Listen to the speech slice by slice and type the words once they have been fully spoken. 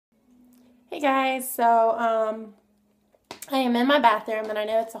Guys, so I am in my bathroom and I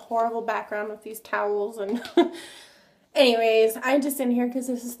know it's a horrible background with these towels and anyways, I'm just in here because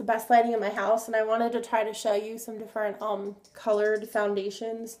this is the best lighting in my house and I wanted to try to show you some different colored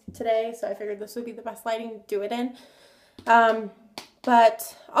foundations today, so I figured this would be the best lighting to do it in.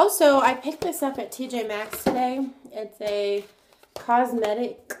 But also I picked this up at TJ Maxx today. It's a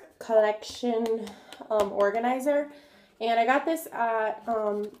cosmetic collection organizer. And I got this at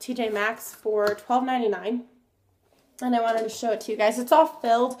TJ Maxx for $12.99. And I wanted to show it to you guys. It's all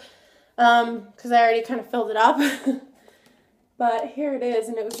filled because I already kind of filled it up. But here it is.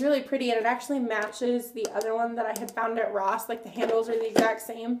 And it was really pretty. And it actually matches the other one that I had found at Ross. Like the handles are the exact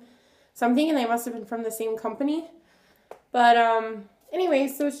same. So I'm thinking they must have been from the same company. But anyway,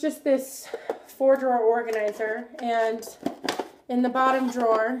 so it's just this 4-drawer organizer. And in the bottom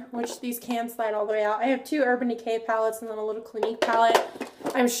drawer, which these can slide all the way out, I have 2 Urban Decay palettes and then a little Clinique palette.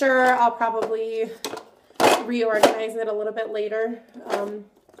 I'm sure I'll probably reorganize it a little bit later.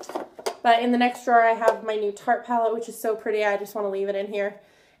 But in the next drawer, I have my new Tarte palette, which is so pretty. I just want to leave it in here.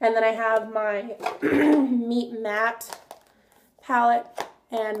 And then I have my Meet Matte palette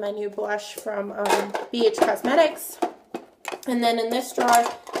and my new blush from BH Cosmetics. And then in this drawer,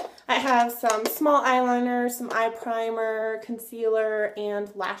 I have some small eyeliner, some eye primer, concealer,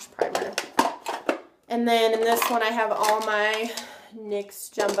 and lash primer. And then in this one, I have all my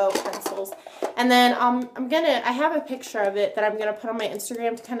NYX Jumbo pencils. And then I have a picture of it that I'm gonna put on my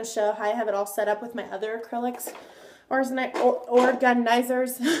Instagram to kind of show how I have it all set up with my other acrylics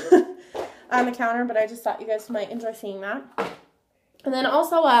organizers on the counter. But I just thought you guys might enjoy seeing that. And then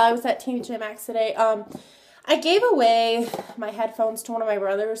also while I was at TJ Maxx today, I gave away my headphones to one of my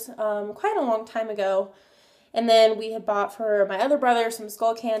brothers quite a long time ago. And then we had bought for my other brother some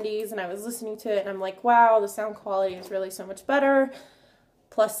Skull Candies, and I was listening to it, and I'm like, wow, the sound quality is really so much better.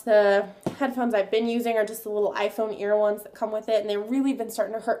 Plus the headphones I've been using are just the little iPhone ear ones that come with it, and they've really been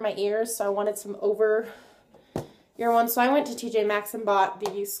starting to hurt my ears, so I wanted some over-ear ones. So I went to TJ Maxx and bought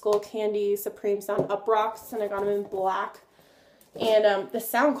these Skull Candy Supreme Sound Uprocks, and I got them in black. And the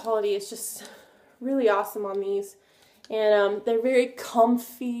sound quality is just really awesome on these, and they're very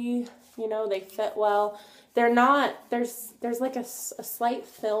comfy, you know, they fit well. They're not, there's like a slight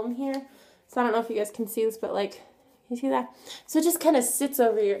film here, so I don't know if you guys can see this, but like, you see that? So it just kind of sits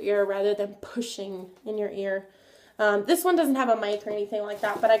over your ear rather than pushing in your ear. This one doesn't have a mic or anything like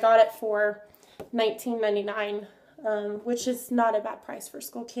that, but I got it for $19.99, which is not a bad price for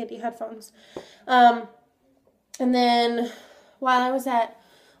Skull Candy headphones. And then while I was at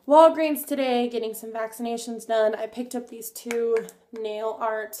Walgreens today getting some vaccinations done, I picked up these 2 nail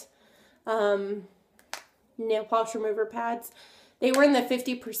art nail polish remover pads. They were in the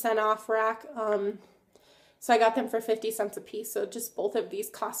 50% off rack, so I got them for 50 cents a piece. So just both of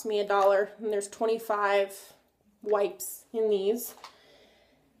these cost me $1, and there's 25 wipes in these.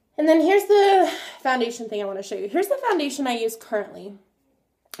 And then here's the foundation thing I want to show you. Here's the foundation I use currently.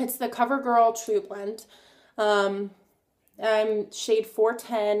 It's the CoverGirl True Blend. I'm shade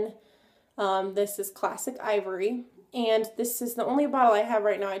 410. This is Classic Ivory. And this is the only bottle I have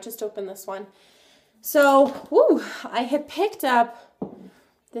right now. I just opened this one. So, I had picked up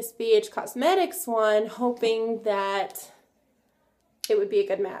this BH Cosmetics one hoping that it would be a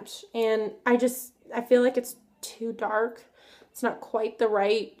good match. And I feel like it's too dark. It's not quite the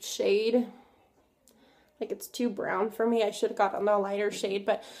right shade. Like, it's too brown for me. I should have gotten a lighter shade.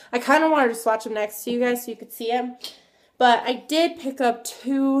 But I kind of wanted to swatch them next to you guys so you could see them. But I did pick up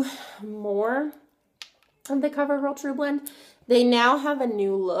 2 more of the CoverGirl True Blend. They now have a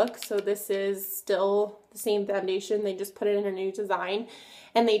new look, so this is still the same foundation. They just put it in a new design,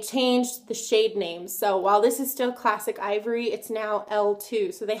 and they changed the shade names. So while this is still Classic Ivory, it's now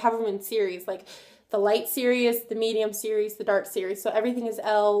L2. So they have them in series, like the light series, the medium series, the dark series. So everything is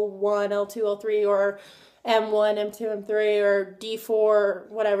L1, L2, L3, or M1, M2, M3, or D4,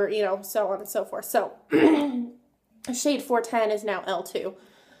 whatever, you know, so on and so forth. So shade 410 is now L2.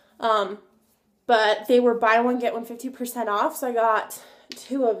 But they were buy one, get one 50% off, so I got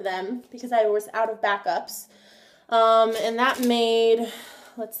 2 of them because I was out of backups. And that made,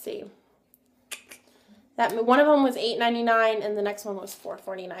 let's see, one of them was $8.99 and the next one was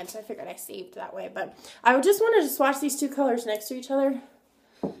 $4.49, so I figured I saved that way. But I just wanted to swatch these 2 colors next to each other,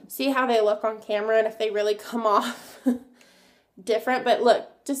 see how they look on camera and if they really come off different. But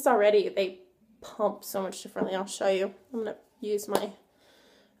look, just already they pump so much differently. I'll show you. I'm going to use my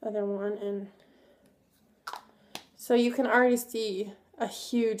other one, and so you can already see a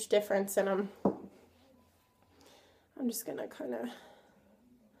huge difference in them. I'm just going to kind of,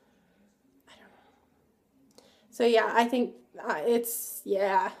 I don't know. So yeah, I think it's,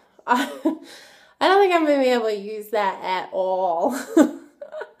 yeah, I don't think I'm going to be able to use that at all.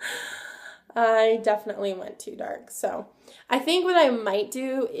 I definitely went too dark. So I think what I might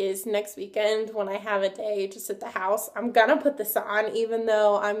do is next weekend when I have a day just at the house, I'm going to put this on even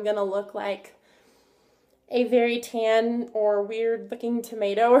though I'm going to look like a very tan or weird looking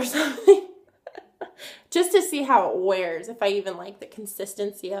tomato or something. Just to see how it wears, if I even like the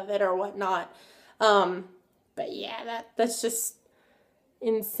consistency of it or whatnot. But yeah, that's just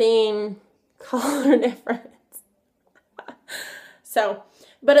insane color difference. So,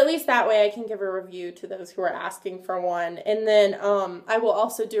 but at least that way I can give a review to those who are asking for one. And then I will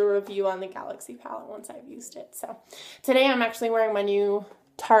also do a review on the Galaxy palette once I've used it. So today I'm actually wearing my new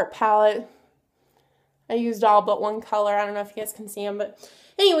Tarte palette. I used all but one color. I don't know if you guys can see them, but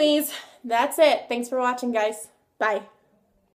anyways, that's it. Thanks for watching, guys. Bye.